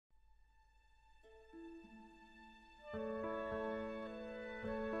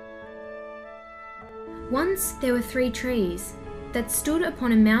Once there were 3 trees that stood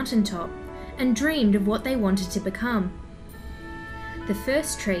upon a mountain top and dreamed of what they wanted to become. The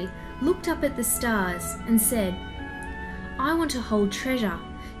first tree looked up at the stars and said, "I want to hold treasure,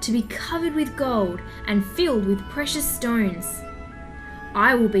 to be covered with gold and filled with precious stones.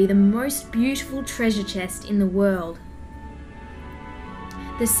 I will be the most beautiful treasure chest in the world."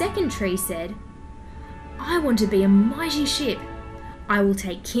 The second tree said, "I want to be a mighty ship. I will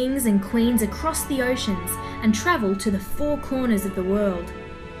take kings and queens across the oceans and travel to the 4 corners of the world."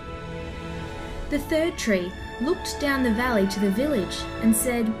 The third tree looked down the valley to the village and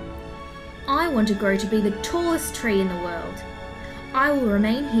said, "I want to grow to be the tallest tree in the world. I will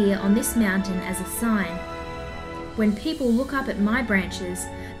remain here on this mountain as a sign. When people look up at my branches,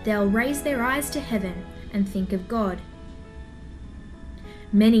 they'll raise their eyes to heaven and think of God."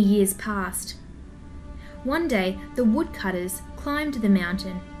 Many years passed. One day, the woodcutters climbed the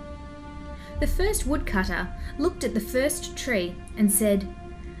mountain. The first woodcutter looked at the first tree and said,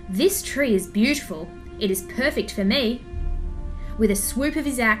 "This tree is beautiful. It is perfect for me." With a swoop of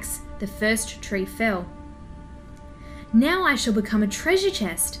his axe, the first tree fell. "Now I shall become a treasure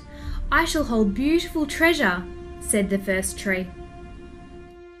chest. I shall hold beautiful treasure," said the first tree.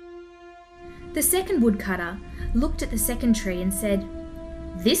 The second woodcutter looked at the second tree and said,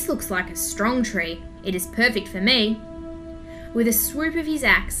 "This looks like a strong tree. It is perfect for me." With a swoop of his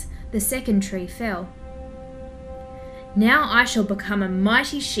axe, the second tree fell. "Now I shall become a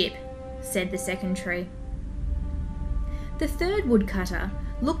mighty ship," said the second tree. The third woodcutter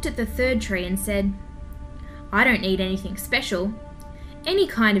looked at the third tree and said, "I don't need anything special. Any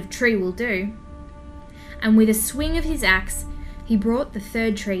kind of tree will do." And with a swing of his axe, he brought the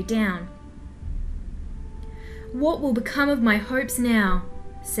third tree down. "What will become of my hopes now?"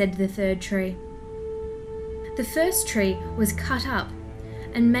 said the third tree. The first tree was cut up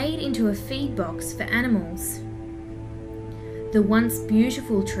and made into a feed box for animals. The once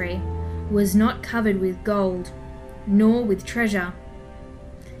beautiful tree was not covered with gold, nor with treasure.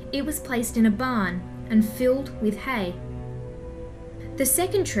 It was placed in a barn and filled with hay. The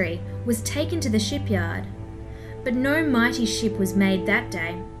second tree was taken to the shipyard, but no mighty ship was made that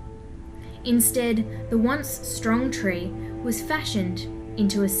day. Instead, the once strong tree was fashioned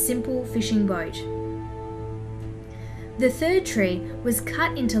into a simple fishing boat. The third tree was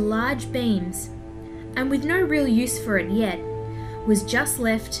cut into large beams, and with no real use for it yet, was just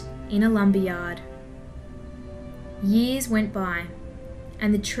left in a lumberyard. Years went by,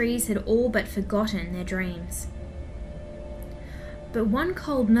 and the trees had all but forgotten their dreams. But one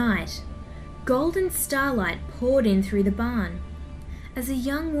cold night, golden starlight poured in through the barn, as a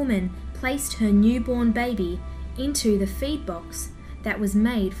young woman placed her newborn baby into the feed box that was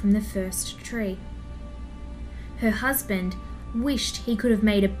made from the first tree. Her husband wished he could have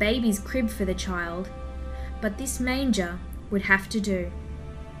made a baby's crib for the child, but this manger would have to do.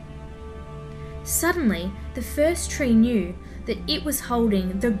 Suddenly, the first tree knew that it was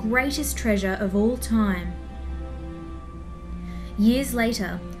holding the greatest treasure of all time. Years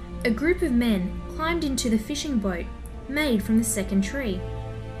later, a group of men climbed into the fishing boat made from the second tree.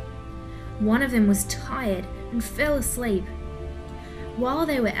 One of them was tired and fell asleep. While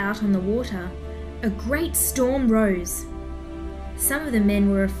they were out on the water, a great storm rose. Some of the men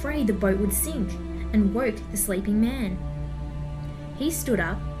were afraid the boat would sink and woke the sleeping man. He stood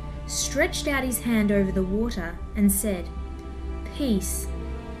up, stretched out his hand over the water and said, "Peace."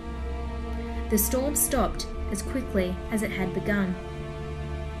 The storm stopped as quickly as it had begun.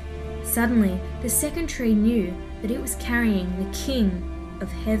 Suddenly, the second tree knew that it was carrying the King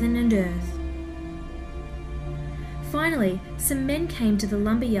of heaven and earth. Finally, some men came to the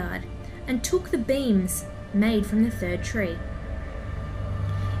lumberyard and took the beams made from the third tree.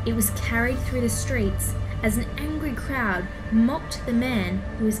 It was carried through the streets as an angry crowd mocked the man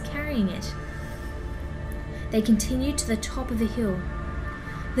who was carrying it. They continued to the top of the hill.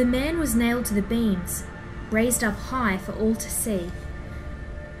 The man was nailed to the beams, raised up high for all to see,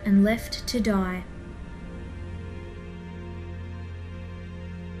 and left to die.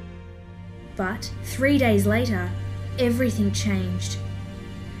 But 3 days later, everything changed.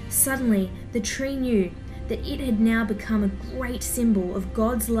 Suddenly, the tree knew that it had now become a great symbol of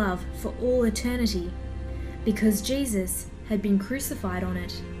God's love for all eternity, because Jesus had been crucified on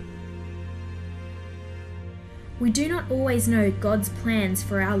it. We do not always know God's plans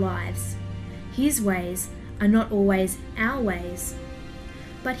for our lives. His ways are not always our ways,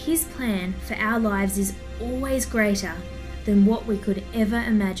 but His plan for our lives is always greater than what we could ever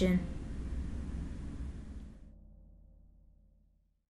imagine.